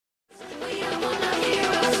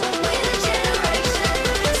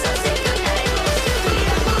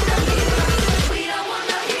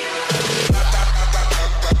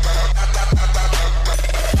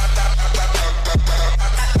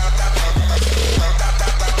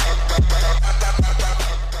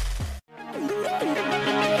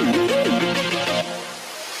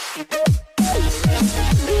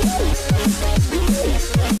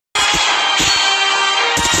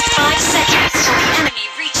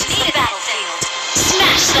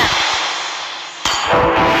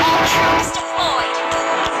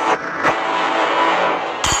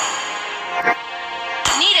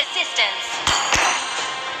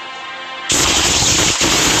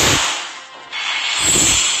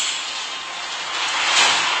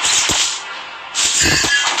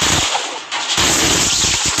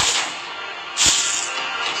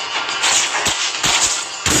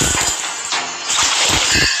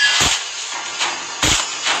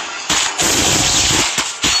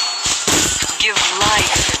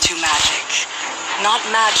Not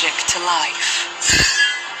magic to life.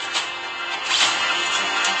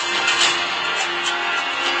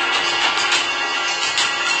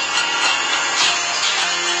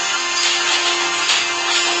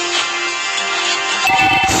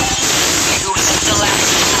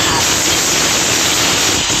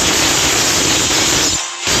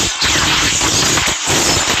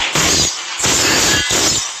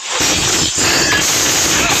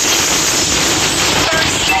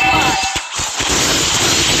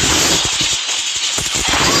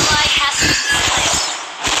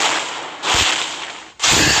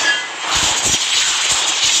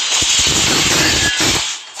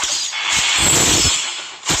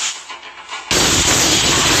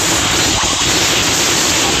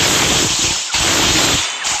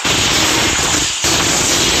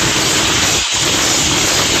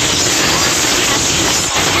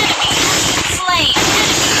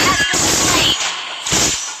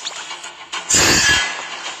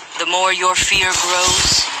 The more your fear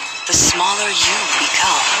grows, the smaller you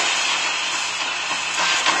become.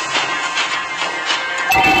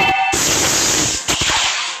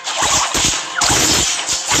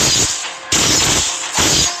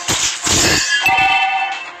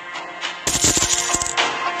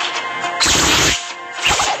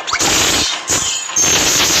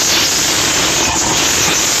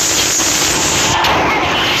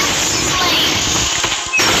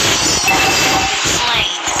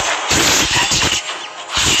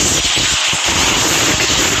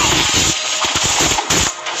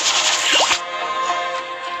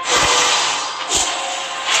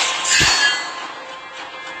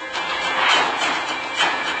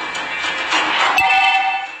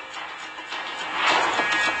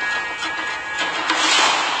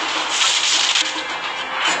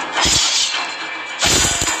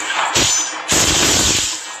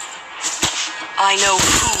 I know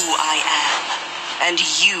who I am, and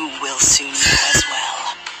you will soon know as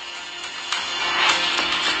well.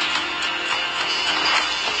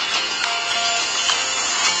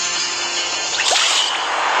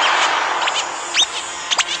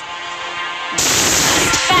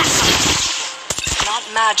 Fast. Not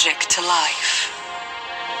magic to life.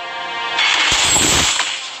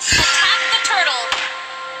 Attack the turtle!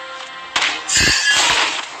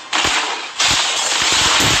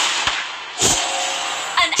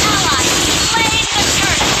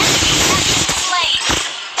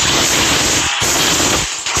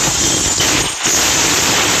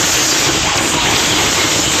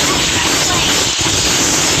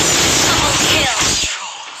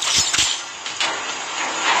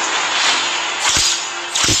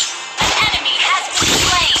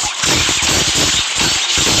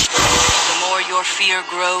 Your fear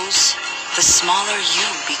grows, the smaller you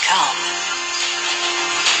become.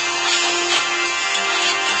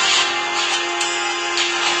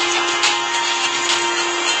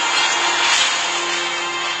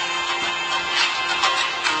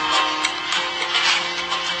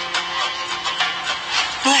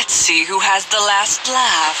 Let's see who has the last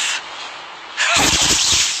laugh.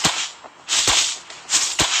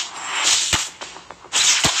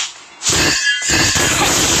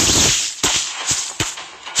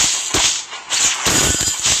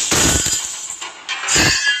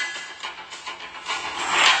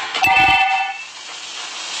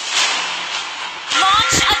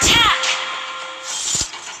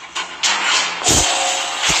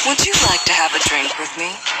 Would you like to have a drink with me?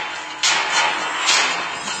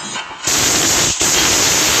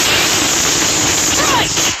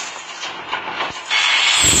 Strike!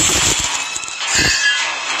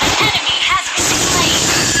 An enemy has been slain!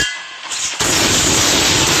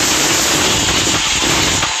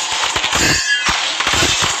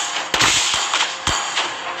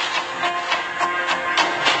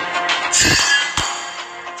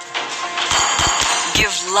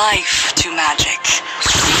 Give life to magic.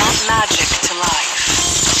 Not magic to life.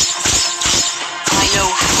 I know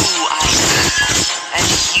who I am, and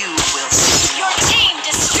you will see. Your team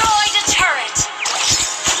destroyed a turret!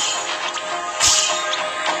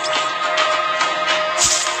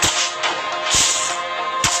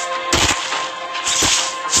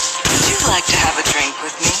 Would you like to have a drink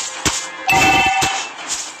with me?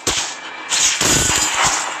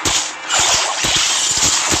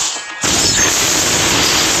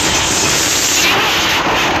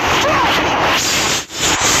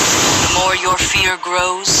 Your fear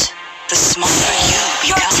grows, the smaller you become.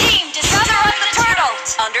 Your team destroyed the turtle!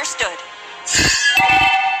 Understood.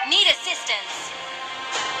 Need assistance.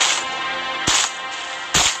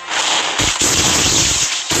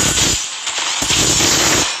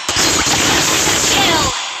 Kill!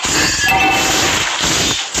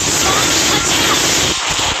 Launch attack!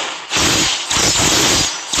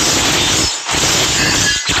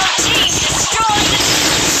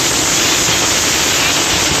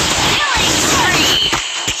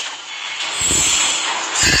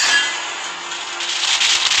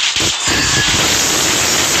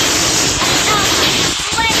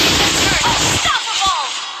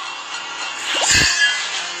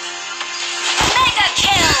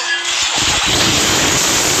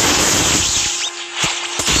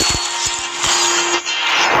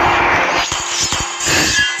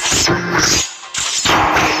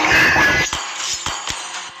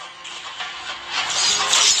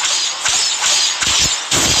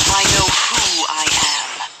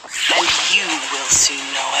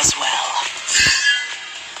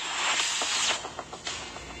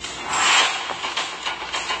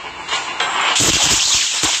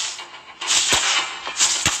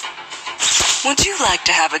 Would you like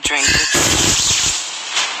to have a drink with me?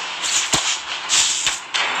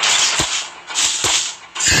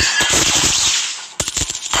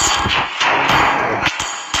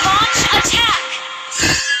 Launch attack!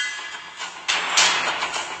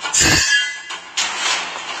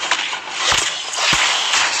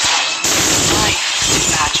 Life to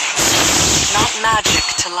magic, not magic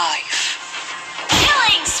to life.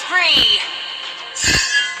 Killing spree!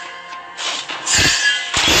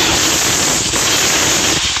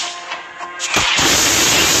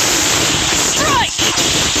 Strike!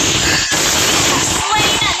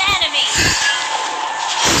 Slain an enemy!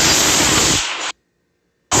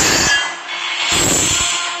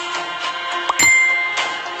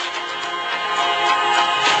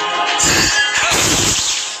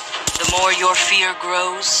 The more your fear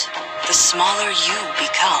grows, the smaller you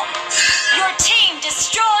become. Your team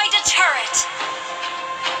destroyed a turret!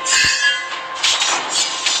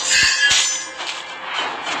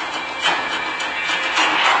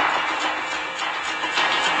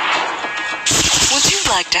 Would you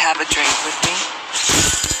like to have a drink with me?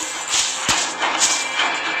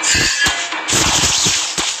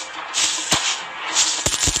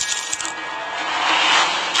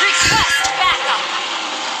 Request backup!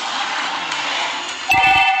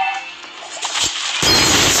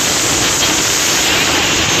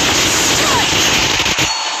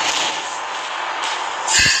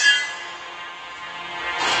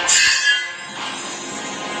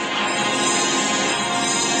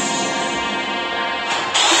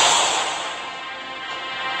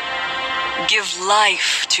 Give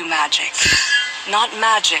life to magic, not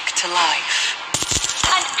magic to life.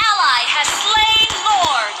 An ally has slain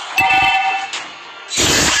Lord!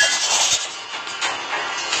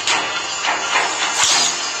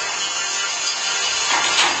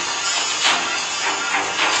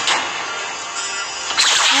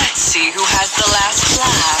 Let's see who has the last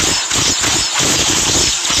laugh.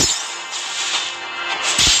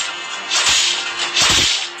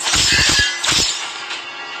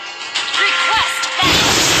 Request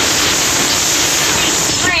backup!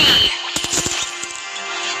 Spree!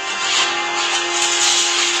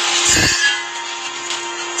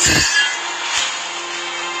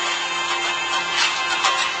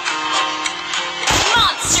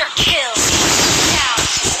 Monster kill! Down!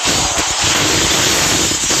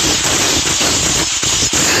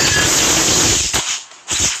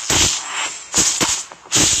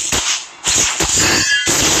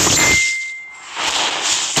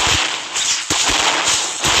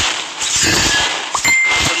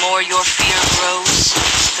 The more your fear grows,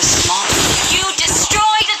 the smaller. You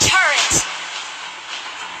destroyed a turret!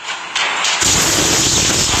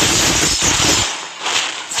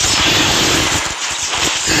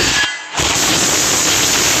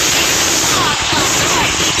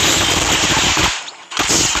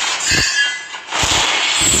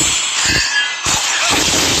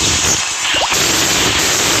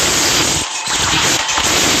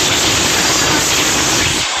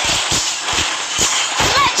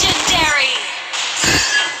 Legendary!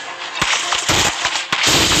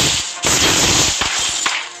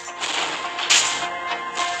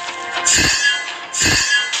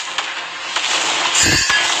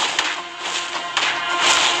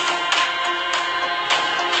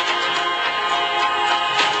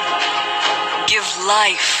 Give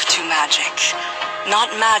life to magic, not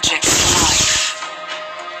magic to life.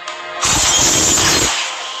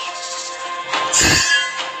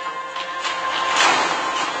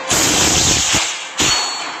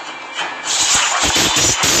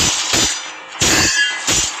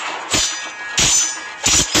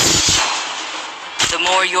 The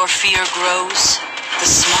more your fear grows, the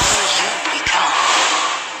smaller you become.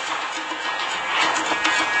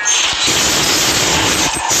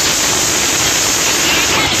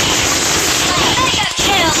 Mega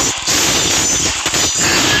kill!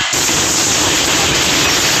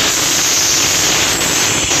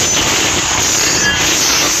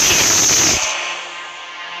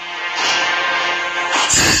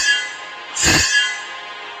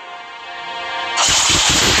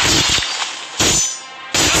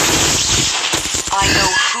 I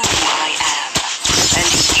know who I am,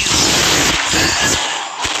 and you as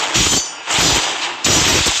well.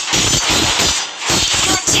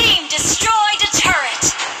 Your team destroyed a turret!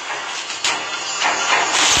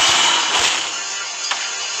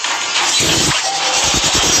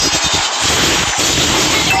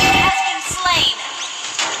 Enemy has been slain!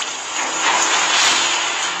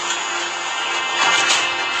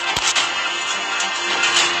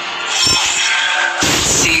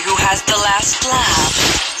 See who has the last laugh.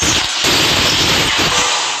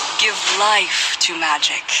 Give life to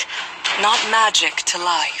magic, Not magic to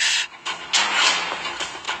life.